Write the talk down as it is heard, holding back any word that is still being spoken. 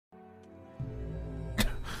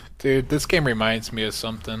Dude, this game reminds me of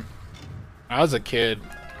something. When I was a kid,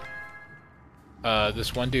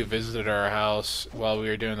 this one dude visited our house while we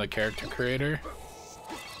were doing the character creator.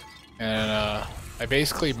 And I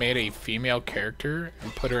basically made a female character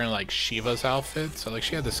and put her in like Shiva's outfit. So like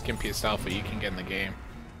she had the skimpiest outfit you can get in the game.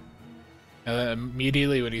 And then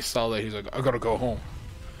immediately when he saw that, he's like, I gotta go home.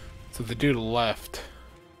 So the dude left.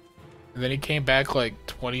 And then he came back like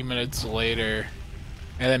 20 minutes later.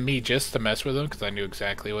 And then me, just to mess with him, because I knew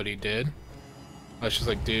exactly what he did. I was just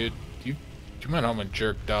like, dude, you went home and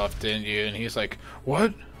jerked off, didn't you? And he's like,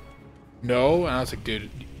 what? No. And I was like,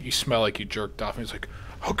 dude, you smell like you jerked off. And he's like,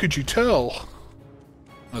 how could you tell?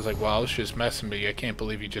 I was like, wow, I was just messing with you. I can't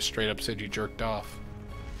believe you just straight up said you jerked off.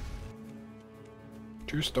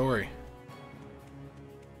 True story.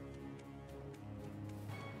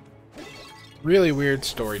 Really weird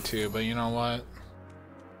story too, but you know what?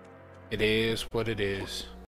 It is what it is.